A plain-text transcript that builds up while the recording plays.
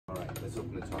Let's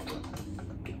open the top one.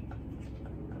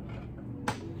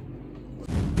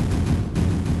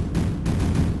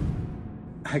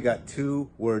 I got 2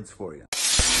 words for you.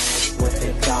 What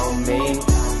they call me.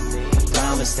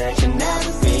 Promise that you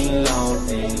never be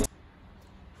lonely.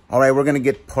 All right, we're gonna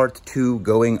get part 2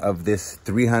 going of this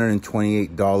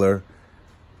 $328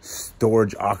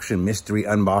 storage auction mystery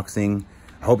unboxing.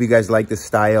 I hope you guys like this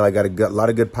style. I got a lot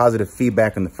of good positive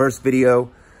feedback in the first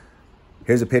video.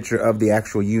 Here's a picture of the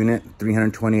actual unit,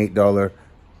 $328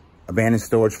 abandoned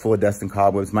storage full of dust and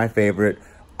cobwebs. My favorite,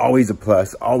 always a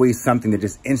plus, always something that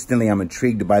just instantly I'm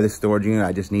intrigued to buy this storage unit.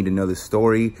 I just need to know the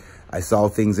story. I saw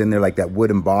things in there like that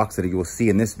wooden box that you will see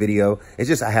in this video. It's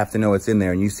just, I have to know it's in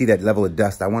there. And you see that level of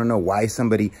dust. I want to know why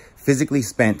somebody physically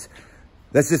spent,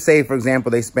 let's just say, for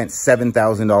example, they spent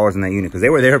 $7,000 in that unit because they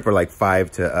were there for like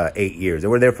 5 to 8 years. They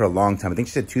were there for a long time. I think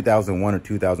she said 2001 or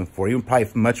 2004, even probably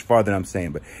much farther than I'm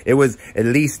saying, but it was at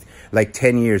least like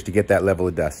 10 years to get that level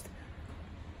of dust.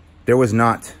 There was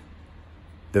not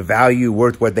the value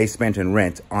worth what they spent in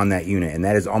rent on that unit. And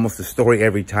that is almost the story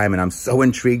every time. And I'm so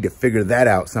intrigued to figure that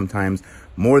out sometimes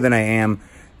more than I am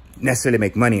necessarily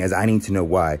make money, as I need to know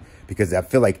why. Because I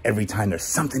feel like every time there's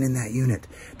something in that unit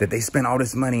that they spent all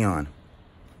this money on.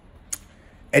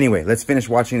 Anyway, let's finish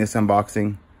watching this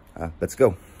unboxing. Let's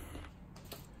go.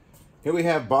 Here we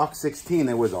have box 16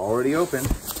 that was already opened,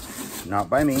 not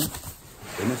by me,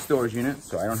 in the storage unit,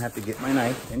 so I don't have to get my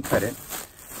knife and cut it.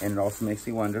 And it also makes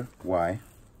me wonder why.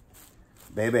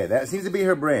 Bebe, that seems to be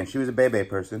her brand. She was a Bebe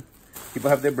person. People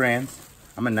have their brands.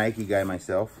 I'm a Nike guy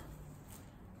myself.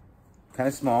 Kind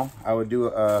of small. I would do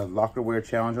a locker wear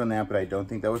challenge on that, but I don't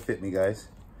think that would fit me, guys.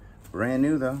 Brand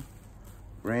new, though.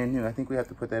 Brand new. I think we have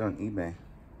to put that on eBay.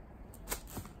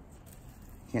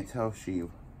 Can't tell if she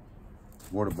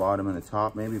wore the bottom and the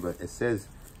top, maybe, but it says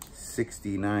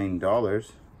 $69.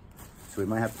 So we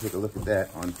might have to take a look at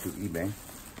that onto eBay.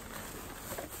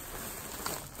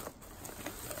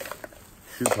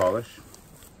 Shoe polish.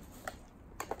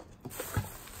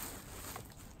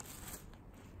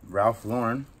 Ralph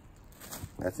Lauren.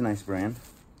 That's a nice brand.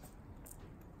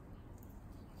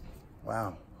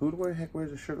 Wow. Who the heck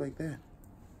wears a shirt like that?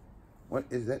 What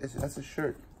is that? That's a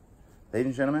shirt. Ladies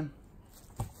and gentlemen,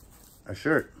 a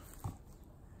shirt.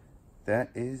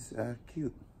 That is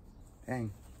cute.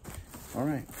 Dang. All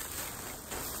right.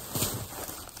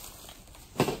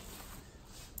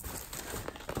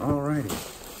 Alrighty.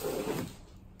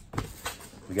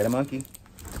 We got a monkey.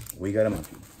 We got a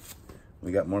monkey.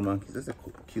 We got more monkeys. That's a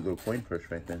cute little coin purse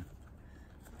right there.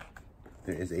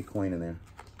 There is a coin in there.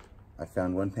 I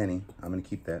found 1 penny. I'm going to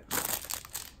keep that.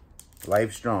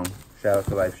 Life Strong. Shout out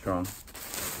to Life Strong.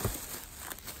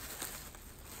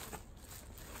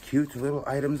 Cute little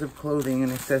items of clothing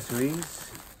and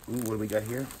accessories. Ooh, what do we got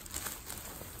here?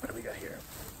 What do we got here?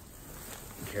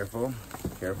 Careful.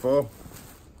 Careful.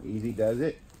 Easy does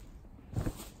it.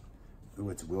 Ooh,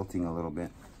 it's wilting a little bit.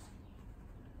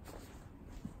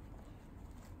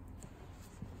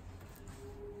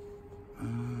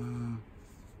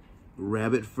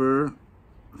 Rabbit fur.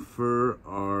 Fur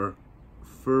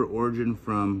origin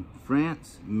from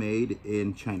France, made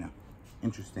in China.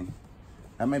 Interesting.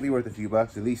 That might be worth a few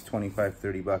bucks, at least 25,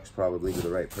 30 bucks probably to the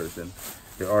right person.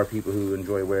 There are people who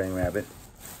enjoy wearing rabbit.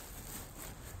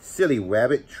 Silly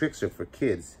rabbit tricks are for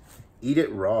kids. Eat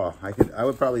it raw. I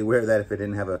would probably wear that if it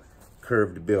didn't have a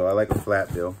curved bill. I like a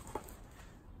flat bill.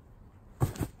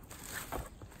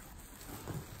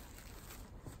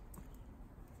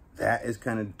 That is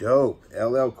kind of dope.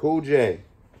 LL Cool J.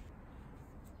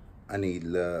 I Need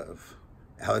Love.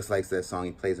 Alex likes that song.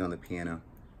 He plays it on the piano.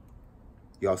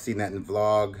 Y'all seen that in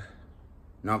vlog?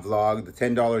 Not vlog, the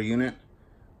 $10 unit.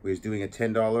 We was doing a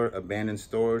 $10 abandoned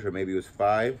storage, or maybe it was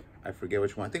 5. I forget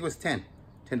which one. I think it was 10.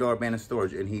 $10 abandoned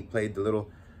storage, and he played the little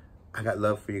I Got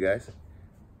Love for You guys.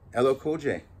 LL Cool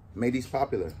J made these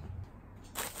popular.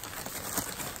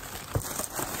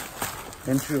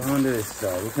 Entry onto this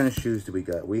side. What kind of shoes do we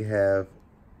got? We have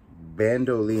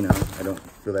Bandolino. I don't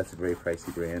feel that's a very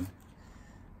pricey brand.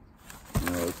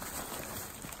 No.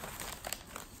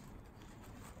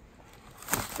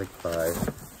 It's like 5.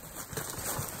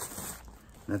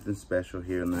 Nothing special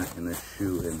here in the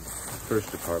shoe and purse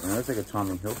department. That's like a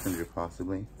Tommy Hilfiger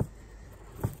possibly.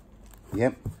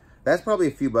 Yep. That's probably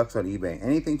a few bucks on eBay.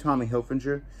 Anything Tommy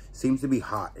Hilfiger seems to be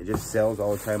hot. It just sells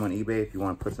all the time on eBay. If you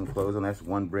want to put some clothes on, that's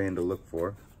one brand to look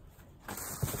for.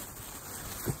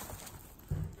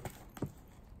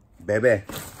 Bebe.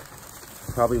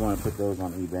 Probably want to put those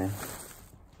on eBay.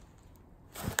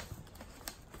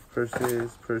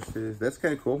 Purses. That's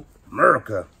kind of cool.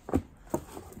 America.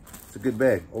 It's a good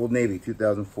bag. Old Navy,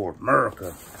 2004.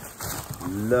 America.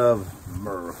 Love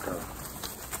America.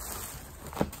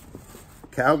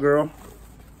 Cowgirl.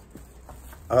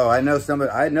 Oh, I know somebody.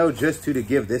 I know just who to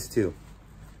give this to.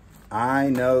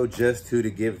 I know just who to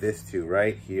give this to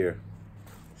right here.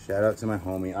 Shout out to my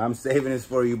homie. I'm saving this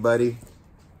for you, buddy.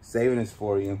 Saving this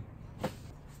for you.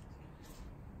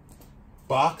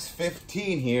 Box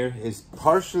 15 here is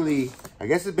partially, I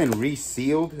guess it's been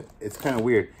resealed. It's kind of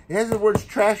weird. It has the words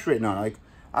trash written on it. Like,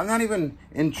 I'm not even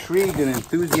intrigued and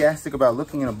enthusiastic about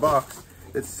looking in a box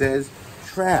that says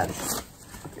trash.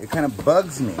 It kind of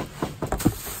bugs me.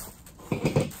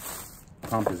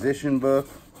 Composition book,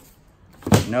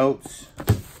 notes,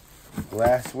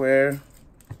 glassware,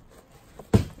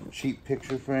 cheap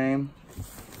picture frame.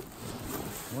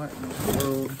 What in the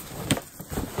world?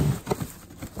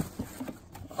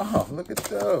 Oh, look at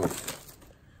those.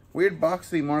 Weird box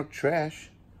to be marked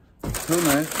trash.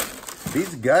 Pumas.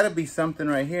 These gotta be something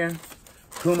right here.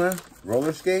 Puma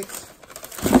roller skates.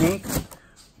 Pink.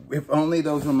 If only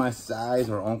those were my size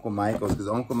or Uncle Michael's, because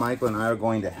Uncle Michael and I are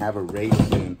going to have a race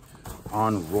soon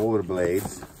on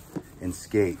rollerblades and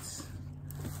skates.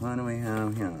 What do we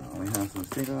have here? We have some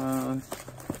stickers.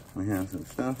 We have some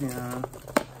stuff here.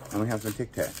 And we have some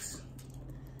Tic Tacs.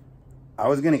 I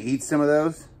was gonna eat some of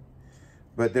those,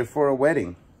 but they're for a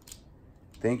wedding.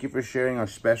 Thank you for sharing our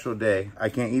special day. I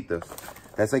can't eat those.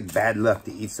 That's like bad luck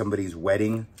to eat somebody's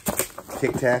wedding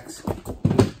Tic Tacs.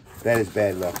 That is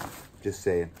bad luck, just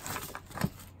saying.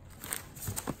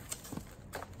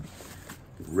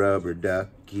 Rubber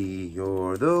ducky,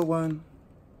 you're the one.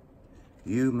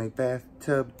 You make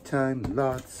bathtub time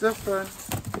lots of fun.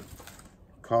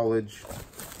 College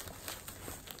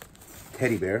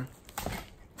teddy bear.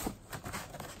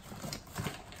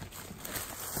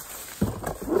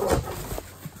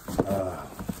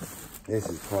 This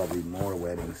is probably more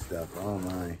wedding stuff. Oh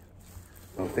my.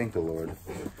 Oh, thank the Lord.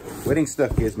 Wedding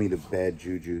stuff gives me the bad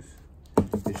jujus.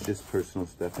 It's just personal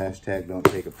stuff. Hashtag don't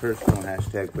take it personal.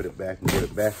 Hashtag put it back and give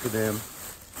it back to them.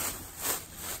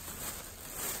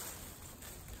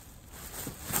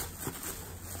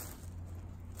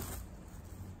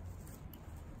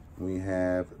 We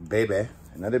have Bebe,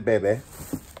 another Bebe.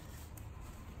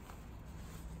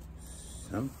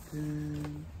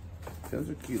 Something. Those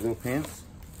are cute little pants.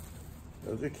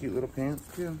 Those are cute little pants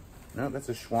too. No, that's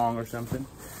a schwang or something.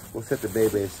 We'll set the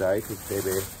Bebe aside because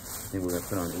Bebe, I think we're gonna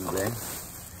put on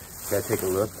eBay. Gotta take a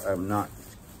look. I've not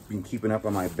been keeping up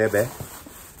on my Bebe.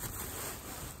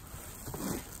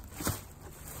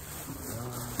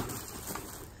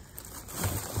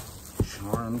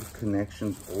 Charmed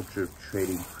Connections Ultra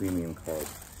Trading Premium card.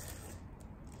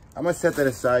 I'm gonna set that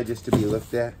aside just to be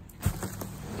looked at.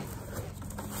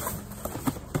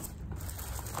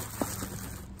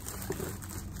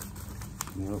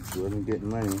 Nope, she wasn't getting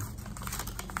money.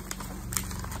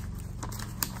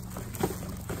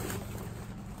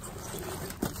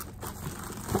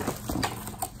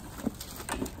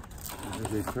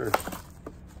 This is a purse.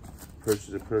 Purse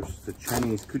is a purse. It's a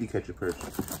Chinese cootie catcher purse.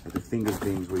 Like the finger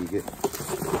things where you get.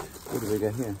 What do they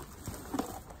got here?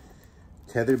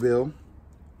 Tether bill,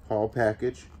 Hall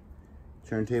package,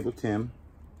 Turntable Tim,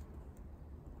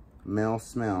 Mel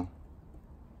Smell.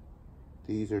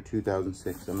 These are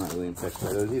 2006. I'm not really impressed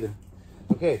by those either.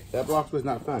 Okay, that box was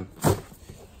not fun.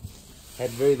 Had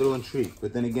very little intrigue,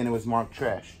 but then again, it was marked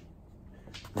trash.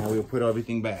 Now we'll put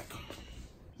everything back.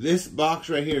 This box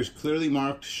right here is clearly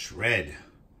marked shred.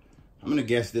 I'm gonna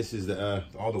guess this is the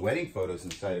all the wedding photos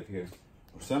inside of here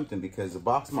or something, because the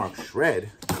box marked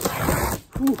shred.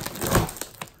 Whew.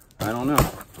 I don't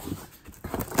know.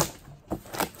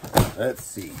 Let's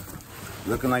see.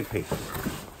 Looking like paper.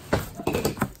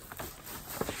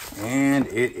 And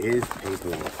it is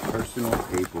paperwork, personal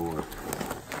paperwork.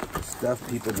 Stuff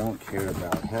people don't care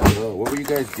about. Hello, what were you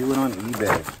guys doing on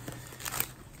eBay?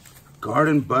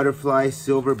 Garden butterfly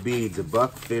silver beads,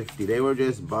 $1.50. They were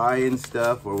just buying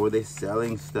stuff, or were they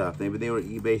selling stuff? Maybe they were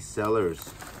eBay sellers.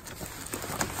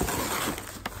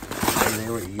 Maybe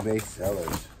they were eBay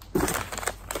sellers.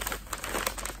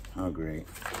 Oh, great.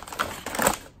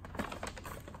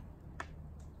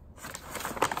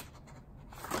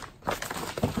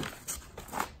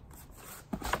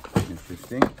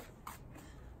 Interesting.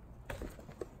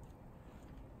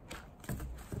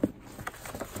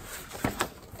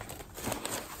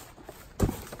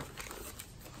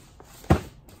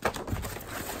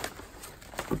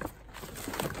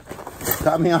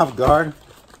 Caught me off guard.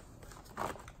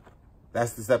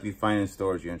 That's the stuff you find in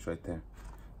storage units right there.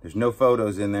 There's no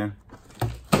photos in there,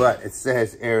 but it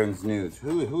says Aaron's Nudes.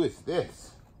 Who is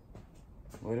this?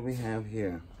 What do we have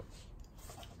here?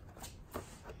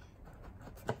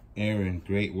 Aaron,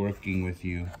 great working with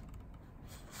you.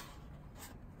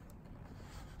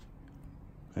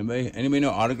 Anybody know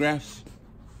autographs?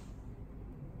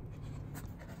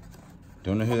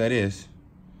 Don't know who that is.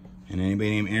 And anybody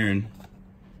named Aaron.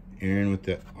 Aaron with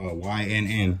the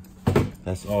YNN.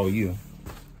 That's all you.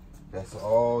 That's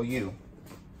all you.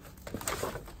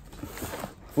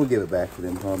 We'll give it back to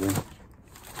them probably.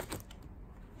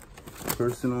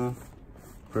 Personal,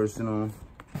 personal,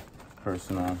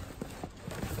 personal.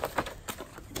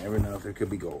 Never know if there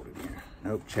could be gold in here.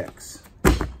 Nope, checks.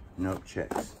 Nope,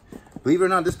 checks. Believe it or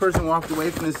not, this person walked away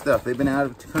from this stuff. They've been out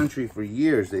of the country for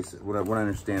years. They, what I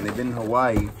understand, they've been in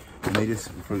Hawaii, and they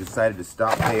just decided to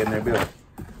stop paying their bill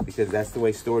because that's the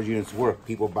way storage units work.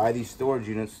 People buy these storage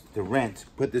units to rent,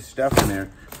 put this stuff in there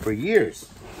for years.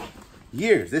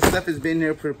 Years. This stuff has been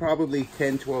there for probably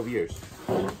 10, 12 years.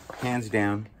 Hands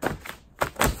down.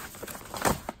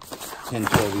 10,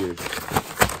 12 years.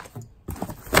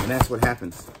 And that's what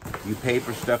happens. You pay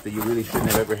for stuff that you really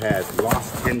shouldn't have ever had.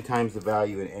 Lost 10 times the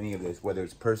value in any of this, whether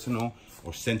it's personal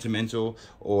or sentimental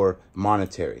or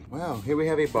monetary. Well, here we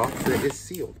have a box that is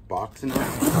sealed. Box and all.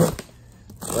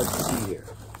 Let's see here.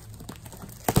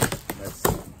 Let's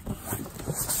see.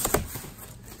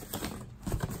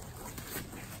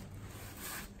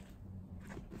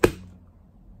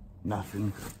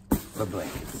 Nothing but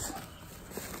blankets.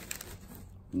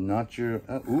 Not your,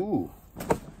 ooh.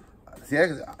 See,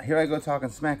 here I go talking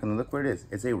smack, and look where it is.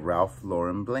 It's a Ralph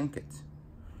Lauren blanket.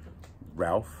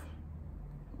 Ralph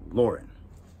Lauren.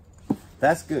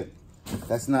 That's good.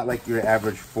 That's not like your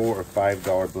average $4 or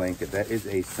 $5 blanket. That is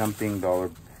a something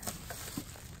dollar.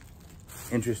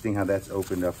 Interesting how that's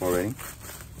opened up already.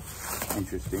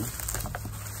 Interesting.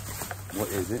 What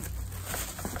is it?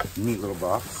 Neat little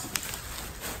box.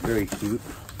 Very cute.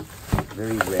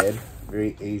 Very red.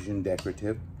 Very Asian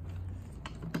decorative.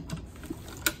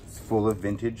 Full of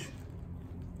vintage,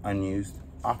 unused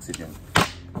oxygen.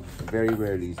 Very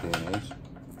rare these days and age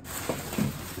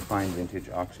to find vintage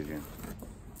oxygen.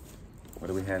 What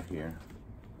do we have here?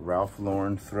 Ralph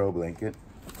Lauren throw blanket.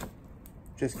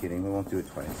 Just kidding, we won't do it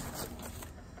twice.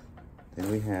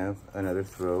 Then we have another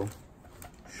throw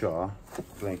Shaw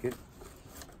blanket.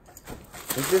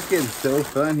 It's just getting so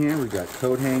fun here. We got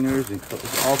coat hangers and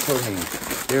it's all coat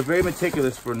hangers. They're very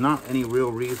meticulous for not any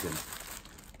real reason.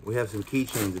 We have some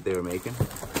keychains that they were making.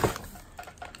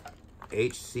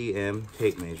 HCM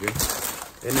tape measure.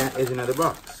 And that is another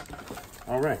box.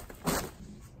 All right.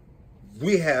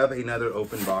 We have another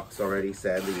open box already.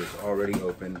 Sadly, it's already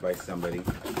opened by somebody.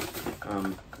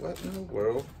 What in the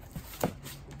world?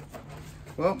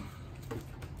 Well,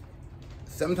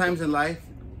 sometimes in life,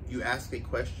 you ask a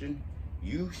question,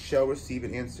 you shall receive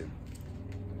an answer.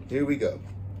 Here we go.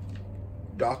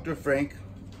 Dr. Frank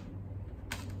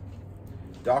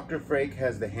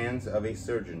has the hands of a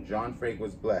surgeon. John Frank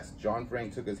was blessed. John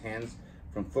Frank took his hands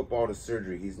from football to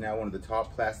surgery. He's now one of the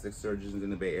top plastic surgeons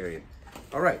in the Bay Area.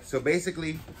 All right, so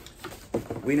basically,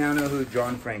 we now know who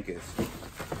John Frank is.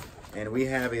 And we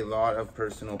have a lot of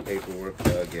personal paperwork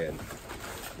again.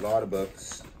 A lot of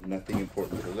books, nothing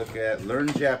important to look at.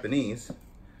 Learn Japanese.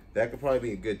 That could probably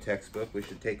be a good textbook. We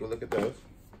should take a look at those.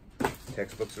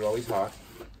 Textbooks are always hot.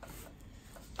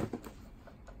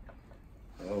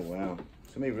 Oh, wow.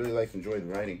 Somebody really likes enjoyed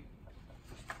writing.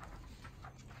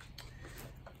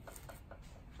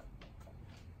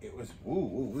 It was,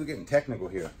 we're getting technical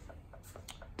here.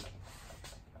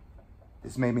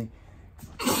 This made me,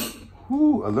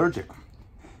 allergic.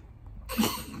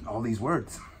 All these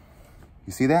words.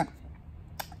 You see that?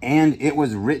 And it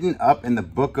was written up in the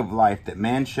book of life that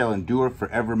man shall endure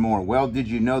forevermore. Well, did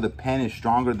you know the pen is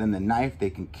stronger than the knife? They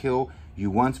can kill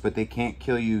you once, but they can't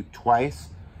kill you twice.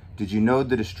 Did you know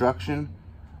the destruction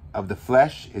of the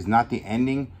flesh is not the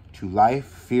ending to life?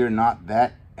 Fear not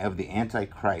that of the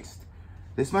Antichrist.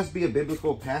 This must be a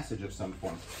biblical passage of some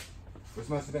form. This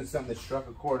must have been something that struck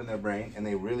a chord in their brain and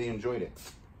they really enjoyed it.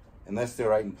 Unless they're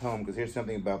writing poems, because here's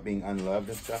something about being unloved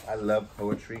and stuff. I love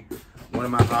poetry. One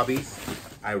of my hobbies,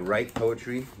 I write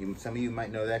poetry. Some of you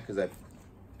might know that because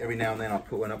every now and then I'll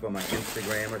put one up on my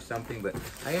Instagram or something, but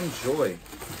I enjoy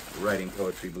writing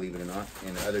poetry, believe it or not,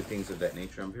 and other things of that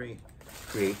nature. I'm very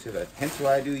creative, hence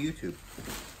why I do YouTube.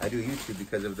 I do YouTube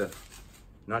because of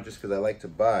not just because I like to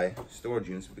buy storage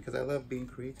units, but because I love being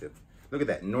creative. Look at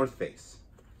that, North Face.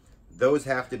 Those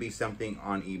have to be something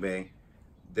on eBay.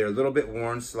 They're a little bit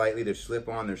worn slightly, they're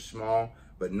slip-on, they're small,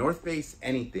 but North Face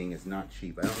anything is not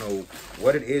cheap. I don't know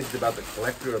what it is about the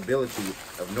collector ability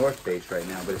of North Face right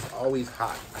now, but it's always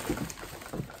hot.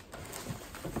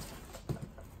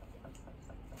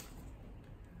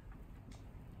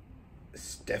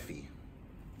 Steffi.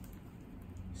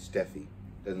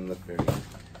 Doesn't look very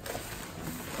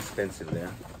expensive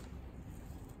there.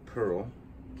 Pearl.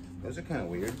 Those are kind of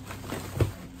weird.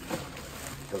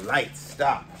 The lights,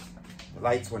 stop. The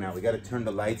lights went out. We got to turn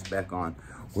the lights back on.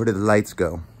 Where did the lights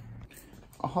go?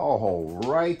 All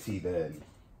righty then.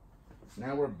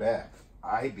 Now we're back.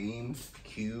 I-beam,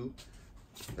 Q.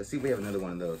 Let's see if we have another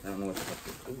one of those. I don't know what the heck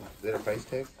this is. Is that a price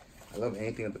tag? I love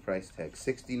anything with the price tag.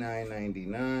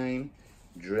 $69.99.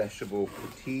 Dressable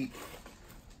petite.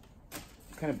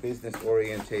 Kind of business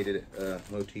orientated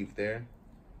motif there.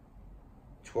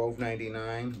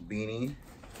 $12.99 beanie.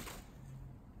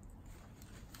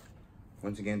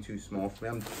 Once again, too small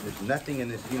for me. There's nothing in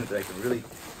this unit that I can really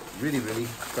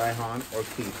try on or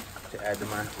keep to add to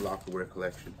my lockerware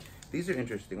collection. These are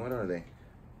interesting. What are they?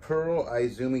 Pearl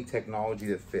Izumi technology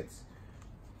that fits.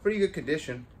 Pretty good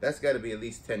condition. That's got to be at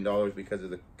least $10 because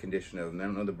of the condition of them. I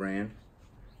don't know the brand.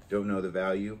 Don't know the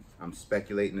value. I'm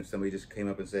speculating if somebody just came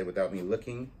up and said without me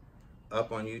looking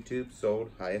up on YouTube,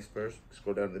 sold, highest first,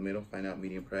 scroll down to the middle, find out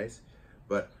medium price.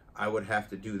 But I would have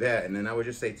to do that, and then I would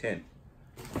just say 10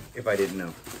 if I didn't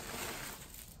know.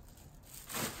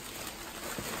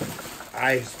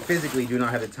 I physically do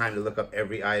not have the time to look up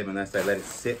every item unless I let it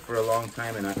sit for a long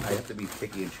time, and I have to be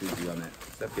picky and choosy on that.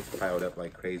 Stuff gets piled up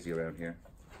like crazy around here.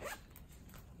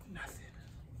 Nothing.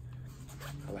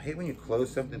 I hate when you close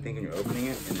something thinking you're opening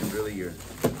it, and then really you're...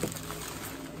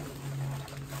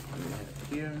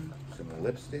 Here, some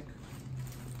lipstick.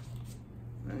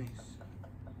 Nice.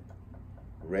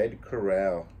 Red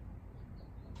Corral.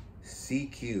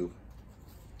 CQ.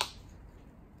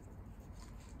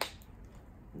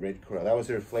 Red Corral. That was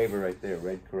her flavor right there.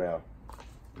 Red Corral.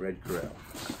 Red Corral.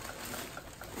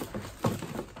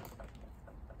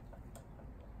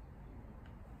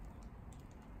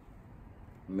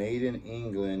 Made in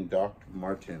England, Doc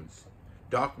Martens.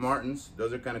 Doc Martens,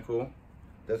 those are kind of cool.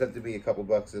 Does have to be a couple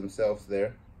bucks themselves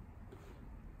there.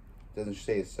 Doesn't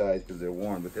say his size because they're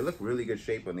worn, but they look really good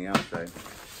shape on the outside.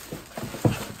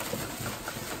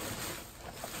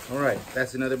 All right,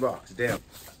 that's another box. Damn.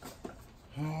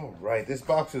 All right, this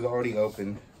box is already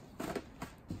opened.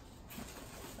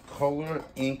 Color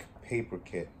Ink Paper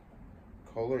Kit.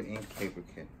 Color Ink Paper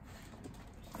Kit.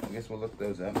 I guess we'll look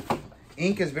those up.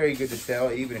 Ink is very good to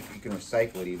sell, even if you can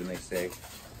recycle it, even they say.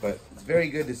 But it's very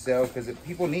good to sell because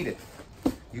people need it.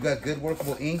 You got good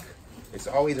workable ink. It's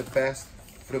always a fast,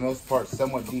 for the most part,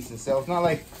 somewhat decent sale. It's not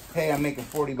like, hey, I'm making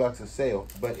 40 bucks a sale,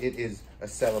 but it is a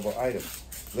sellable item.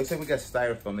 Looks like we got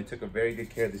styrofoam. They took a very good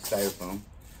care of the styrofoam.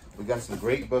 We got some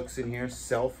great books in here.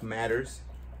 Self Matters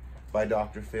by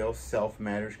Dr. Phil. Self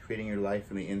Matters, creating your life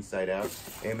from the inside out.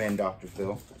 Amen, Dr.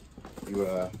 Phil. You're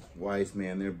a wise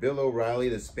man there. Bill O'Reilly,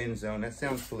 The Spin Zone. That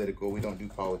sounds political. We don't do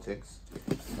politics.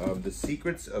 The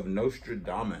Secrets of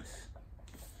Nostradamus.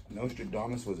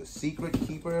 Nostradamus was a secret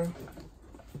keeper.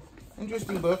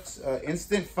 Interesting books.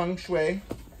 Instant Feng Shui.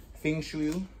 Feng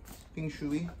Shui. Feng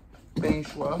Shui. Feng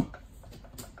Shui.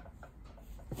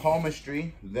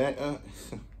 Palmistry. That, I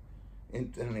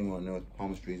don't even want to know what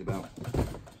palmistry is about.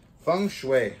 Feng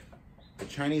Shui. The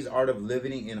Chinese art of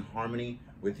living in harmony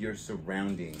with your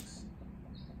surroundings.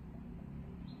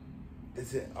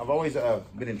 I've always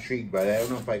been intrigued by that. I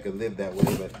don't know if I could live that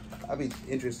way, but I'd be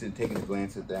interested in taking a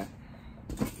glance at that.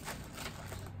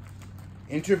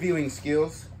 Interviewing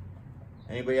skills.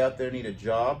 Anybody out there need a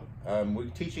job? We're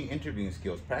teaching interviewing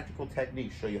skills. Practical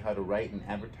techniques show you how to write an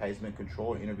advertisement,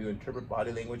 control an interview, interpret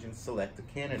body language, and select a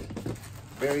candidate.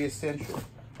 Very essential.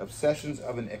 Obsessions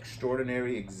of an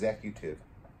extraordinary executive.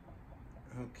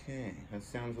 Okay, that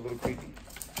sounds a little creepy.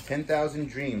 10,000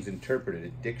 Dreams Interpreted, a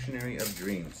dictionary of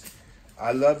dreams.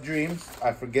 I love dreams.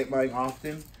 I forget mine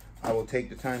often. I will take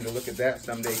the time to look at that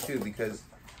someday too, because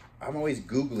I'm always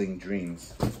Googling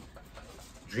dreams.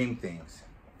 Dream things.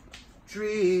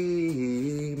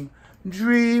 Dream,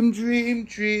 dream, dream,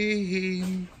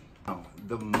 dream. Now,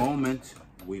 the moment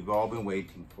we've all been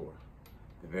waiting for.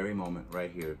 The very moment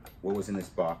right here. What was in this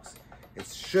box? It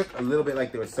shook a little bit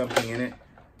like there was something in it.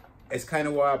 It's kind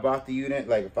of why I bought the unit.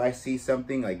 Like if I see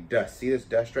something like dust, see this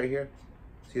dust right here?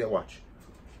 See that? Watch.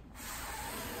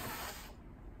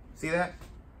 See that?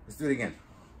 Let's do it again.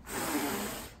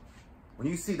 When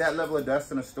you see that level of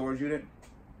dust in a storage unit,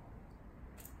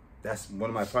 that's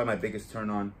probably my biggest turn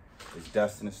on is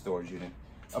dust in a storage unit.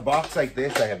 A box like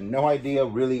this, I have no idea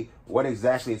really what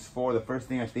exactly it's for. The first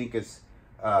thing I think is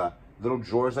little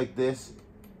drawers like this.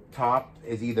 Top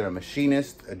is either a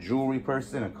machinist, a jewelry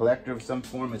person, a collector of some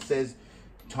form. It says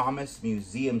Thomas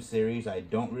Museum Series. I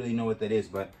don't really know what that is,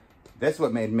 but that's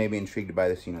what made me intrigued by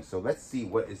this unit. So let's see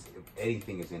what is, if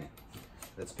anything is in it.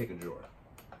 Let's pick a drawer.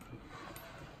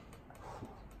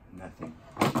 Nothing.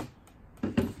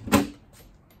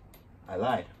 I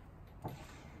lied.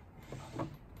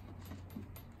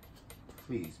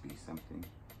 Please be something.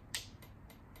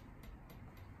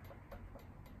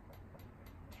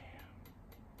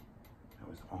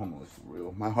 almost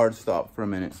real. My heart stopped for a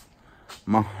minute.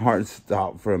 My heart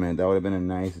stopped for a minute. That would have been a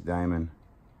nice diamond.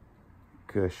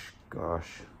 Gosh.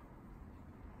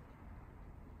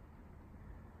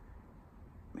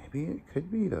 Maybe it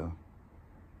could be though.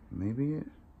 Maybe it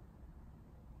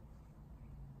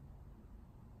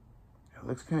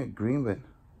looks kind of green, but it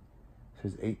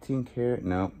says 18 karat.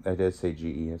 No, that does say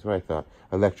GE. That's what I thought.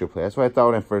 Electroplate. That's what I thought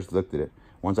when I first looked at it.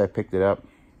 Once I picked it up.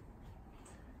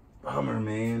 Bummer,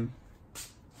 man.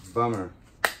 Bummer.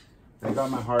 I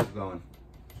got my heart going.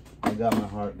 I got my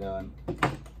heart going.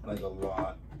 Like a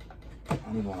lot. I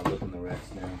don't even want to look in the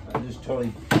rest now. That just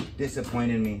totally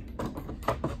disappointed me.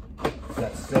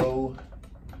 Got so...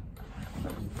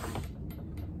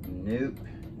 Nope.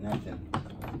 Nothing.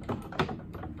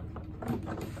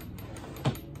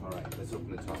 Alright, let's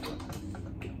open the top one.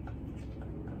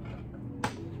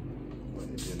 What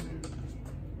is in there?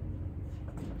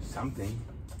 Something.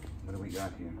 What do we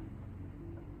got here?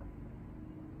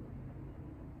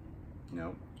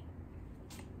 Nope.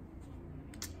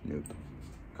 Nope.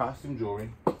 Costume jewelry.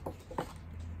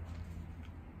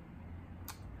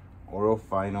 Oro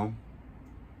final.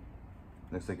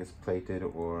 Looks like it's plated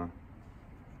or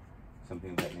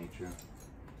something of that nature.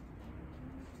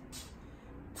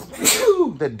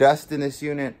 The dust in this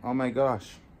unit. Oh my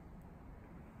gosh.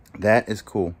 That is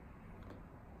cool.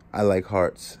 I like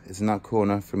hearts. It's not cool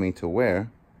enough for me to wear.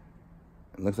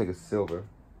 It looks like it's silver.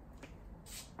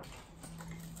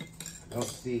 I don't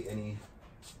see any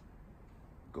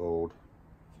gold.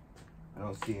 I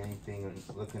don't see anything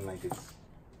looking like it's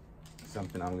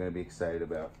something I'm gonna be excited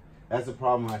about. That's the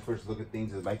problem when I first look at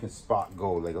things, is if I can spot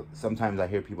gold. Like sometimes I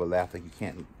hear people laugh like, you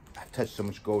can't, I've touched so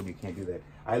much gold, you can't do that.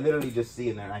 I literally just see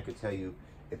it and I could tell you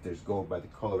if there's gold by the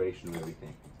coloration of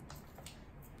everything.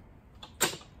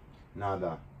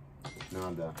 Nada.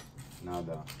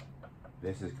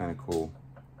 This is kind of cool.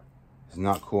 It's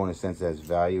not cool in the sense that it has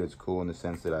value. It's cool in the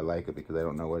sense that I like it because I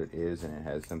don't know what it is, and it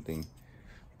has something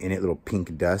in it, little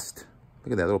pink dust.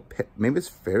 Look at that little, maybe it's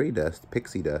fairy dust,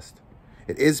 pixie dust.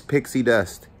 It is pixie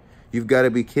dust. You've got to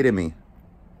be kidding me.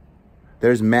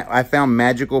 I found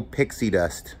magical pixie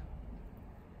dust.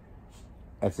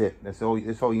 That's it. This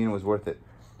whole unit was worth it.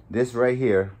 This right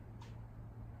here,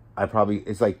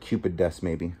 it's like Cupid dust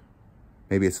maybe.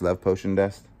 Maybe it's love potion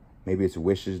dust. Maybe it's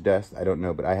wishes dust. I don't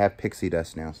know, but I have pixie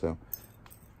dust now, so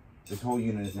this whole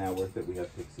unit is now worth it. We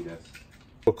have pixie dust.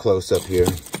 A little close up here.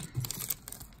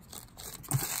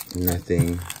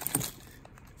 Nothing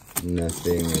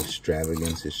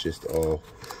extravagance. It's just all,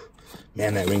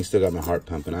 man, that ring still got my heart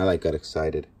pumping. I got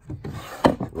excited.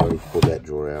 I've already pulled that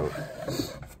drawer out.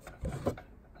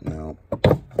 No.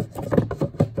 Oh,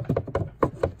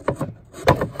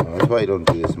 that's why you don't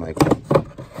do this, Michael.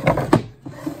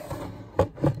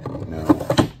 No.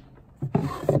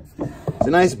 It's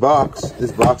a nice box.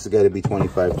 This box has got to be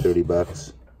 25, 30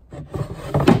 bucks.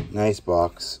 Nice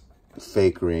box.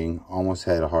 Fake ring. Almost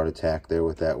had a heart attack there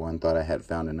with that one. Thought I had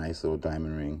found a nice little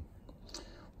diamond ring.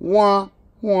 Wah,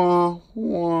 wah,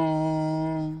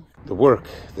 wah. The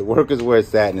work is where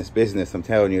it's at in this business. I'm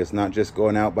telling you, it's not just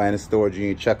going out buying a storage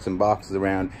unit, you chuck some boxes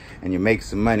around and you make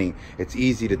some money. It's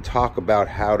easy to talk about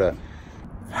how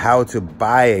to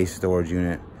buy a storage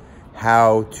unit,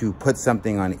 how to put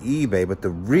something on eBay, but the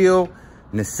real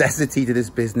necessity to this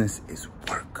business is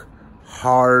work.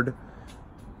 Hard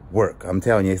work. I'm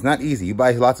telling you, it's not easy. You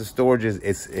buy lots of storages,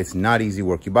 it's not easy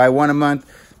work. You buy one a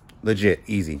month, legit,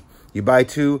 easy. You buy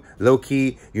two,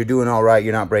 low-key, you're doing all right.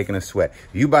 You're not breaking a sweat.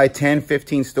 You buy 10,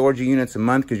 15 storage units a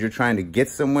month because you're trying to get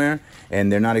somewhere, and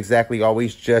they're not exactly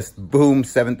always just, boom,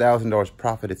 $7,000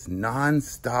 profit. It's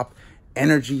non-stop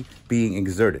energy being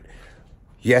exerted.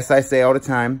 Yes, I say all the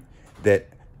time that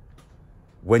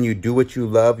when you do what you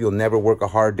love, you'll never work a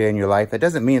hard day in your life. That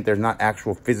doesn't mean that there's not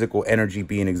actual physical energy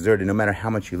being exerted, no matter how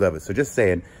much you love it. So just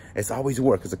saying, it's always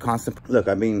work. It's a constant. Look,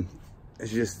 I mean,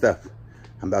 it's just stuff.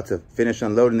 I'm about to finish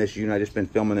unloading this unit. I just been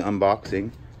filming the unboxing.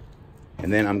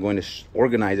 And then I'm going to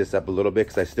organize this up a little bit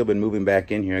because I've still been moving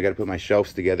back in here. I got to put my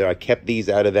shelves together. I kept these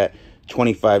out of that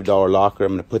 $25 locker.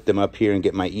 I'm going to put them up here and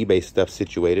get my eBay stuff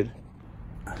situated.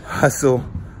 Hustle,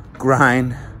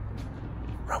 grind,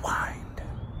 rewind.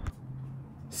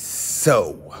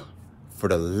 So, for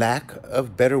the lack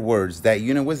of better words, that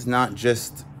unit was not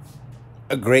just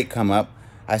a great come up.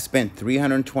 I spent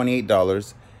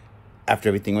 $328 after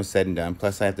everything was said and done.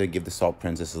 Plus, I have to give the Salt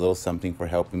Princess a little something for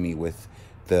helping me with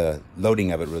the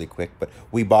loading of it really quick. But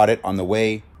we bought it on the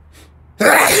way.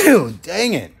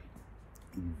 Dang it.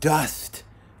 Dust.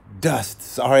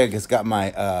 Sorry, I just got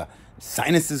my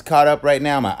sinuses caught up right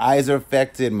now. My eyes are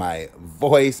affected. My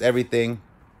voice, everything.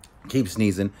 Keep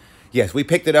sneezing. Yes, we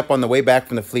picked it up on the way back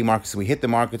from the flea market. So we hit the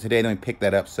market today, then we picked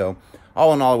that up. So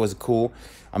all in all, it was cool.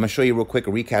 I'm going to show you real quick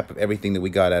a recap of everything that we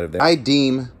got out of there. I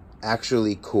deem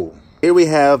actually cool. Here we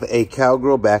have a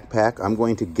Cowgirl backpack. I'm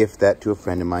going to gift that to a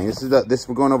friend of mine.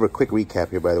 We're going over a quick recap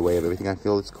here, by the way, of everything. I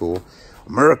feel it's cool.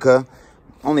 America,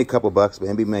 only a couple bucks, but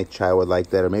maybe my child would like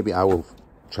that, or maybe I will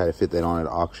try to fit that on at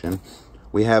auction.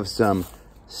 We have some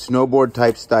snowboard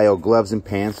type style gloves and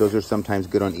pants. Those are sometimes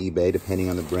good on eBay, depending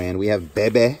on the brand. We have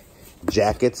Bebe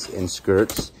jackets and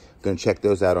skirts. Gonna check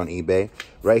those out on eBay.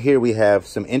 Right here we have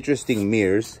some interesting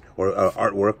mirrors or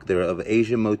artwork. They're of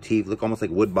Asian motif. Look almost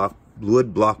like wood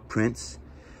block prints.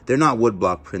 They're not wood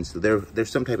block prints. They're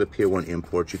some type of Pier 1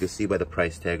 imports. You can see by the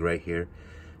price tag right here.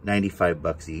 95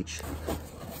 bucks each.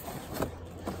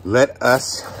 Let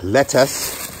us,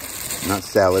 not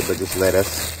salad, but just let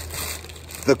us.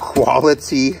 The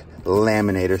quality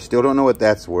laminator. Still don't know what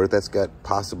that's worth. That's got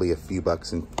possibly a few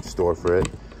bucks in store for it.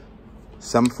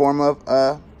 Some form of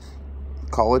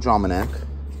college almanac,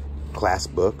 class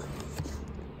book.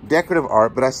 Decorative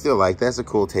art, but I still like that. That's a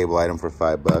cool table item for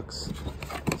 5 bucks.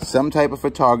 Some type of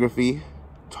photography.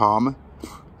 Tom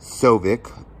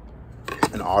Sovic,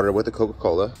 an otter with a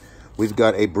Coca-Cola. We've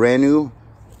got a brand new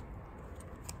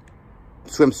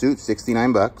swimsuit,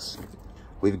 69 bucks.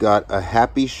 We've got a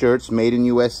Happy Shirts made in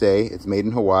USA. It's made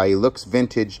in Hawaii. Looks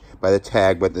vintage by the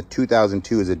tag, but the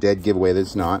 2002 is a dead giveaway that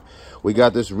it's not. We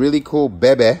got this really cool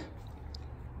Bebe.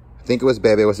 I think it was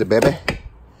Bebe. Was it Bebe?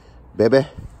 Bebe?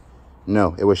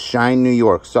 No, it was Shine New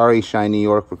York. Sorry, Shine New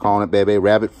York, for calling it Bebe.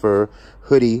 Rabbit fur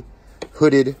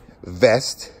hooded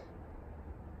vest.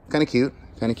 Kind of cute.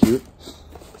 Kind of cute.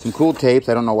 Some cool tapes.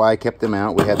 I don't know why I kept them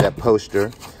out. We had that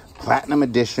poster. Platinum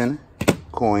edition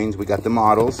coins. We got the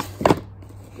models.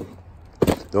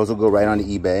 Those will go right onto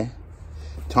eBay.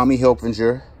 Tommy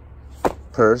Hilfiger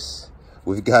purse.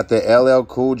 We've got the LL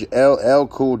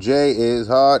Cool J is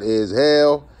hot as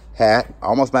hell hat. I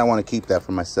almost might want to keep that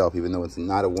for myself, even though it's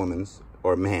not a woman's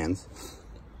or a man's.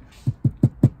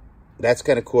 That's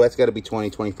kind of cool. That's got to be 20,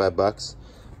 25 bucks.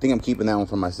 I think I'm keeping that one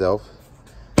for myself.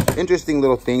 Interesting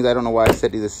little things. I don't know why I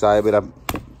set these aside, but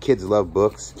kids love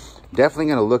books. Definitely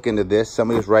going to look into this.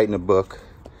 Somebody's writing a book.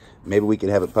 Maybe we can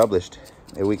have it published.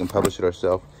 Maybe we can publish it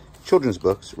ourselves. Children's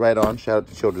books, right on. Shout out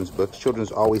to children's books.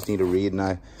 Children's always need to read, and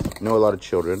I know a lot of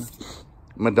children.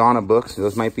 Madonna books.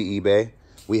 Those might be eBay.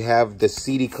 We have the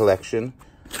CD collection.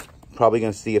 Probably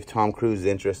going to see if Tom Cruise is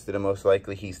interested, and most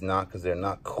likely he's not, because they're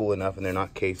not cool enough and they're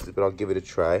not cases, but I'll give it a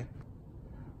try.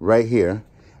 Right here.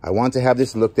 I want to have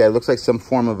this looked at. It looks like some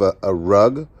form of a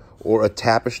rug or a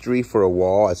tapestry for a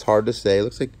wall. It's hard to say. It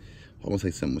looks like almost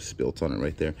like something was spilt on it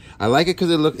right there. I like it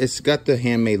because it's got the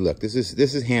handmade look. This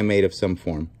is handmade of some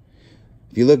form.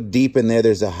 If you look deep in there,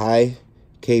 there's a high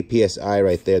KPSI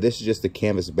right there. This is just the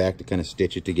canvas back to kind of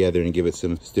stitch it together and give it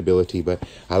some stability. But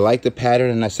I like the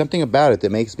pattern, and there's something about it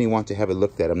that makes me want to have it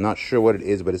looked at. I'm not sure what it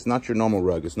is, but it's not your normal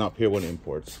rug. It's not Pier 1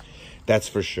 imports. That's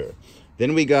for sure.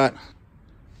 Then we got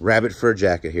rabbit fur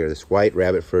jacket here. This white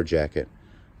rabbit fur jacket.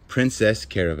 Princess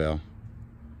Caravel.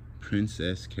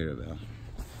 Princess Caravel.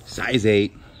 Size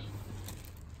 8.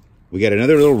 We got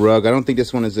another little rug. I don't think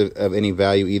this one is of any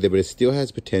value either, but it still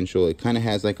has potential. It kind of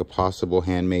has like a possible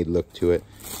handmade look to it.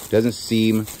 Doesn't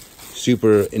seem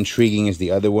super intriguing as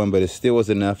the other one, but it still was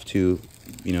enough to,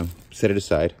 you know, set it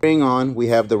aside. Carrying on, we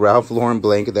have the Ralph Lauren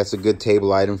blanket. That's a good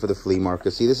table item for the flea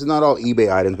market. See, this is not all eBay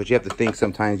items, but you have to think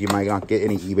sometimes you might not get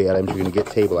any eBay items. You're going to get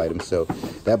table items. So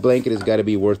that blanket has got to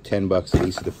be worth 10 bucks at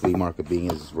least at the flea market,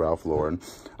 being as Ralph Lauren.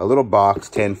 A little box,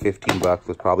 10, 15 bucks.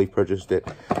 Was probably purchased at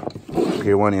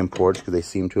Pier 1 Imports because they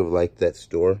seem to have liked that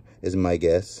store, is my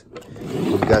guess.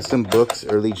 We've got some books,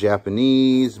 early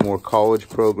Japanese, more college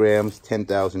programs,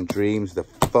 10,000 Dreams, the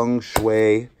Feng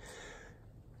Shui.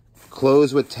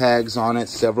 Clothes with tags on it,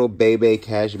 several Bebe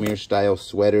cashmere style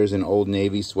sweaters and Old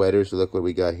Navy sweaters. So look what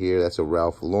we got here. That's a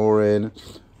Ralph Lauren.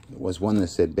 There was one that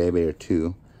said Bebe or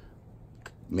two.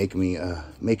 Making me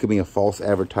a false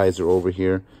advertiser over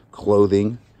here.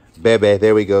 Clothing. Bebe,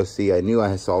 there we go. See, I knew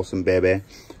I saw some Bebe.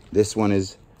 This one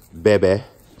is Bebe.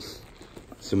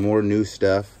 Some more new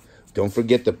stuff. Don't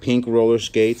forget the pink roller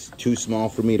skates. Too small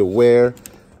for me to wear.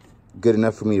 Good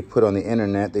enough for me to put on the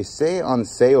internet. They say on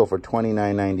sale for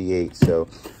 $29.98. So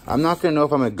I'm not going to know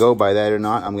if I'm going to go by that or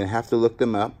not. I'm going to have to look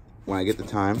them up when I get the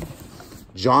time.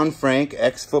 John Frank,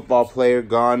 ex-football player,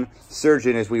 gone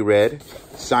surgeon, as we read.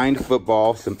 Signed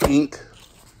football, some ink.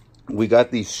 We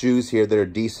got these shoes here that are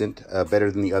decent,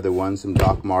 better than the other ones. Some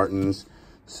Doc Martens,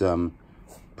 some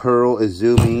Pearl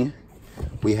Izumi.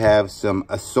 We have some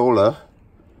Asola.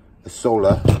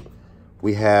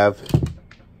 We have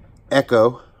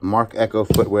Echo. Mark Echo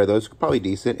footwear. Those are probably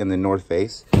decent. And the North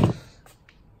Face.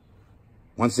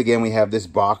 Once again, we have this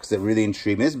box that really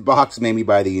intrigued me. This box made me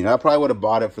buy the unit. I probably would have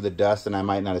bought it for the dust, and I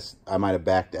might have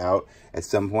backed out at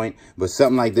some point. But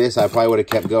something like this, I probably would have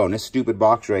kept going. This stupid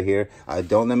box right here.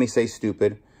 Don't let me say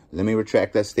stupid. Let me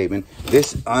retract that statement.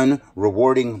 This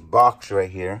unrewarding box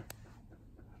right here,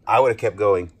 I would have kept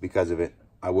going because of it.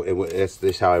 This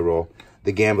is how I roll.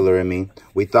 The gambler in me.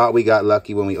 We thought we got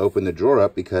lucky when we opened the drawer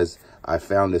up because I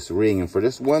found this ring. And for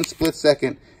just one split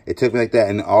second, it took me like that.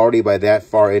 And already by that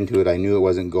far into it, I knew it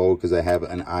wasn't gold because I have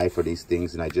an eye for these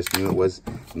things. And I just knew it was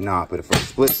not. But for a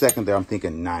split second there, I'm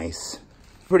thinking, nice.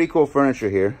 Pretty cool furniture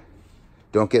here.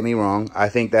 Don't get me wrong. I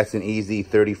think that's an easy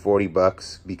 30, 40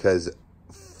 bucks because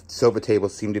sofa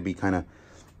tables seem to be kind of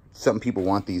something people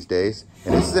want these days.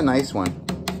 And this is a nice one.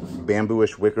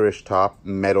 Bambooish, wickerish top,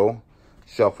 metal.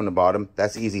 Shelf on the bottom.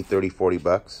 That's easy 30, 40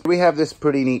 bucks. We have this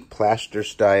pretty neat plaster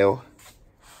style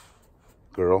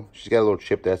girl. She's got a little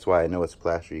chip. That's why I know it's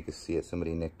plaster. You can see it.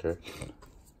 Somebody nicked her.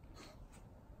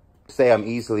 Say I'm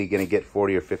easily going to get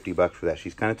 40 or 50 bucks for that.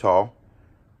 She's kind of tall.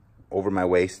 Over my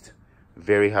waist.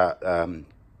 Very hot. I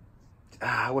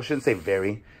shouldn't say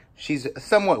very. She's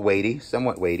somewhat weighty.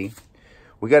 Somewhat weighty.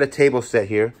 We got a table set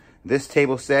here. This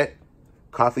table set,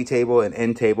 coffee table and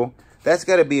end table. That's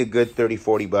got to be a good 30,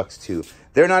 40 bucks too.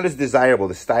 They're not as desirable.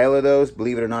 The style of those,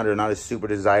 believe it or not, are not as super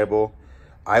desirable.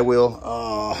 I will.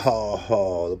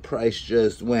 Oh, the price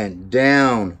just went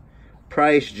down.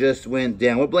 Price just went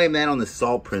down. We'll blame that on the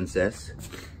Salt Princess.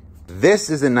 This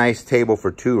is a nice table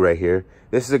for two right here.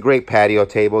 This is a great patio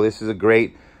table. This is a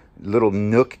great little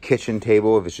nook kitchen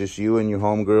table if it's just you and your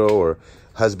homegirl or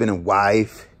husband and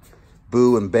wife,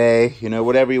 boo and bae, you know,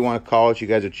 whatever you want to call it. You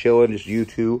guys are chilling, just you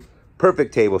two.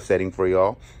 Perfect table setting for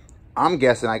y'all. I'm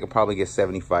guessing I could probably get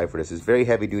 75 for this. It's very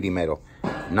heavy duty metal,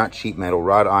 not cheap metal,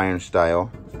 wrought iron style.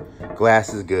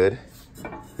 Glass is good.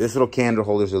 This little candle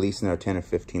holder is at least in there 10 or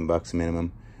 15 bucks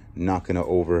minimum. Not gonna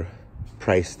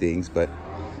overprice things, but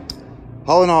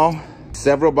all in all,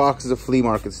 several boxes of flea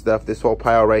market stuff. This whole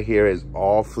pile right here is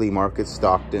all flea market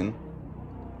Stockton.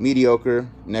 Mediocre,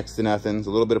 next to nothing. There's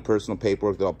a little bit of personal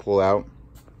paperwork that I'll pull out.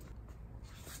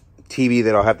 TV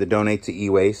that I'll have to donate to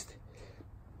e-waste.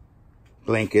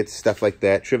 Blankets, stuff like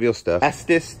that, trivial stuff.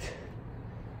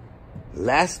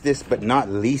 Lastest but not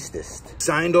leastest.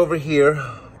 Signed over here,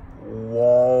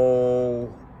 Walfredo.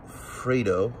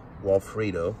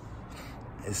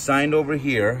 Is signed over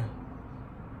here,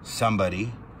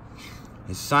 somebody.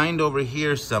 Is signed over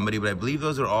here, somebody, but I believe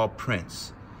those are all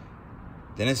prints.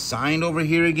 Then it's signed over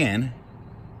here again.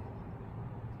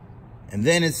 And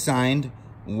then it's signed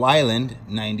Wyland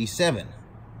 97.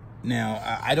 Now,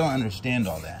 I don't understand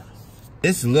all that.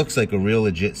 This looks like a real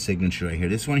legit signature right here.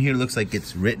 This one here looks like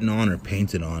it's written on or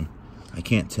painted on. I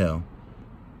can't tell.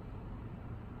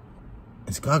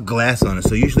 It's got glass on it,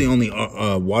 so usually only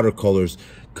watercolors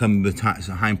come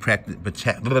behind practice.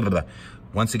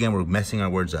 Once again, we're messing our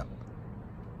words up.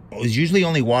 It's usually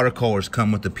only watercolors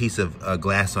come with a piece of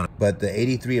glass on it. But the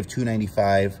 83 of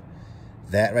 295,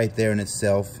 that right there in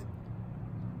itself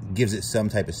gives it some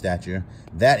type of stature.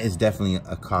 That is definitely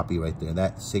a copy right there.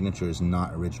 That signature is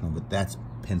not original, but that's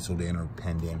penciled in or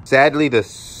penned in. Sadly, the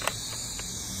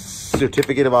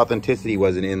certificate of authenticity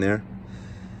wasn't in there.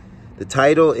 The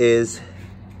title is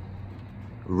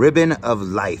Ribbon of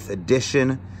Life,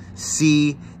 edition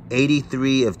C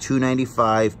 83 of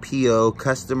 295, PO,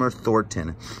 customer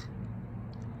Thornton.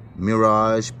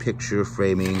 Mirage picture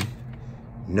framing,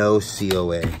 no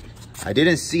COA. I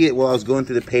didn't see it while I was going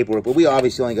through the paperwork, but we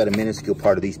obviously only got a minuscule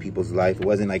part of these people's life. It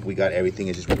wasn't like we got everything.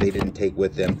 It's just what they didn't take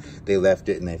with them. They left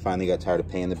it and they finally got tired of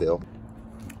paying the bill.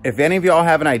 If any of y'all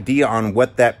have an idea on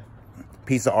what that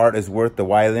piece of art is worth, the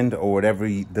Wyland or whatever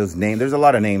those names, there's a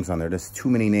lot of names on there. There's too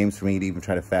many names for me to even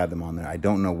try to fathom on there. I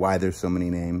don't know why there's so many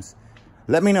names.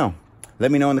 Let me know.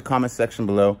 Let me know in the comment section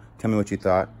below. Tell me what you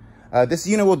thought. This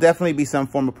unit will definitely be some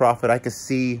form of profit. I could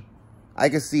see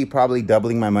probably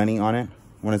doubling my money on it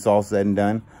when it's all said and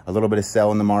done. A little bit of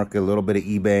selling the market, a little bit of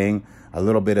eBaying, a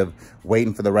little bit of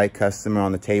waiting for the right customer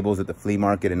on the tables at the flea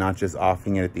market and not just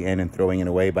offering it at the end and throwing it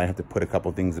away, but I have to put a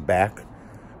couple things back.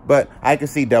 But I could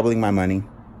see doubling my money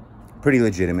pretty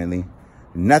legitimately.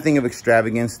 Nothing of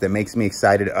extravagance that makes me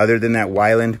excited other than that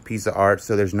Wyland piece of art.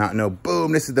 So there's not no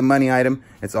boom, this is the money item.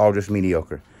 It's all just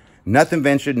mediocre. Nothing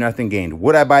ventured, nothing gained.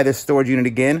 Would I buy this storage unit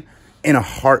again? In a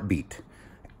heartbeat.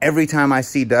 Every time I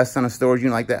see dust on a storage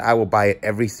unit like that, I will buy it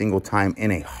every single time in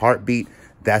a heartbeat.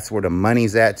 That's where the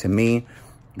money's at to me.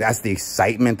 That's the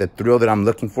excitement, the thrill that I'm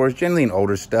looking for. It's generally an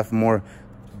older stuff, more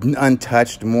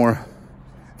untouched, more...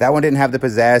 That one didn't have the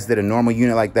pizzazz that a normal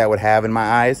unit like that would have in my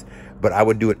eyes, but I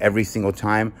would do it every single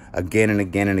time, again and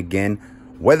again and again.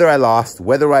 Whether I lost,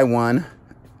 whether I won,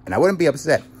 and I wouldn't be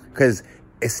upset, because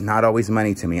it's not always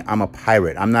money to me. I'm a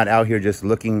pirate. I'm not out here just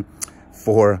looking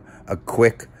for a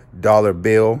quick dollar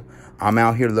bill. I'm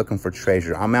out here looking for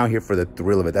treasure. I'm out here for the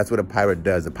thrill of it. That's what a pirate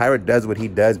does. A pirate does what he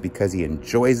does because he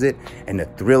enjoys it and the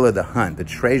thrill of the hunt, the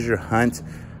treasure hunt.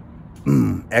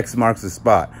 X marks the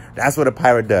spot. That's what a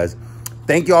pirate does.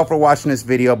 Thank you all for watching this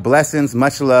video. Blessings,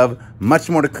 much love, much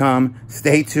more to come.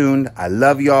 Stay tuned. I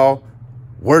love y'all.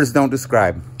 Words don't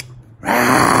describe.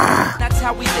 That's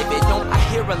how we live it. Don't I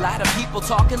hear a lot of people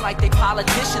talking like they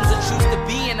politicians and choose to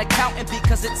be an accountant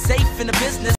because it's safe in the business.